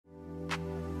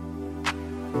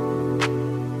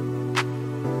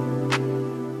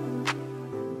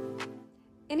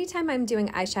Anytime I'm doing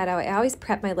eyeshadow, I always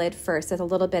prep my lid first with a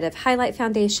little bit of highlight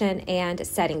foundation and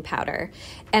setting powder.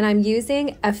 And I'm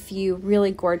using a few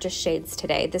really gorgeous shades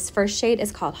today. This first shade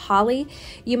is called Holly.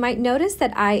 You might notice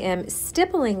that I am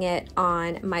stippling it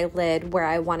on my lid where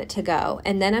I want it to go,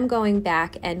 and then I'm going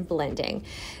back and blending.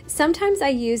 Sometimes I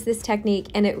use this technique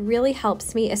and it really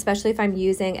helps me, especially if I'm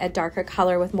using a darker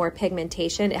color with more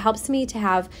pigmentation. It helps me to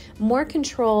have more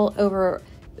control over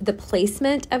the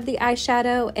placement of the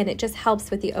eyeshadow, and it just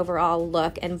helps with the overall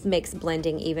look and makes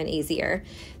blending even easier.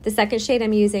 The second shade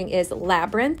I'm using is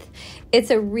Labyrinth.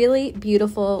 It's a really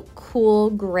beautiful,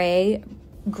 cool gray,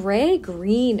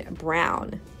 green,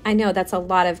 brown. I know that's a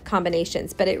lot of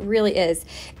combinations, but it really is.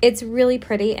 It's really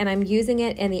pretty, and I'm using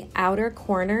it in the outer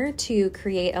corner to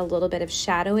create a little bit of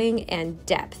shadowing and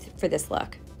depth for this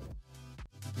look.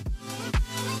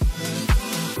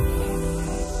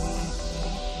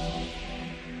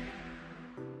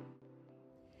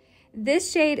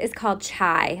 This shade is called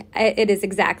Chai. It is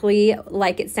exactly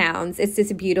like it sounds. It's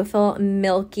this beautiful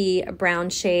milky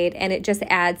brown shade, and it just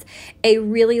adds a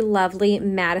really lovely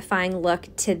mattifying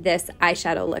look to this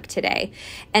eyeshadow look today.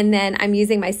 And then I'm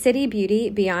using my City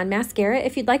Beauty Beyond Mascara.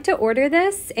 If you'd like to order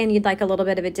this and you'd like a little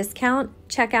bit of a discount,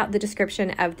 check out the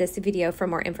description of this video for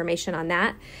more information on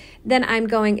that. Then I'm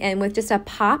going in with just a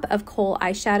pop of kohl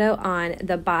eyeshadow on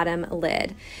the bottom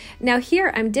lid. Now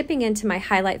here I'm dipping into my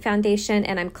highlight foundation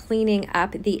and I'm cleaning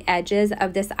up the edges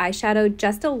of this eyeshadow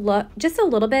just a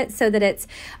little bit so that it's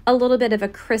a little bit of a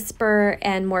crisper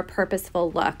and more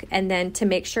purposeful look. And then to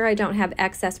make sure I don't have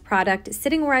excess product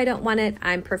sitting where I don't want it,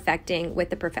 I'm perfecting with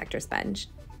the perfector sponge.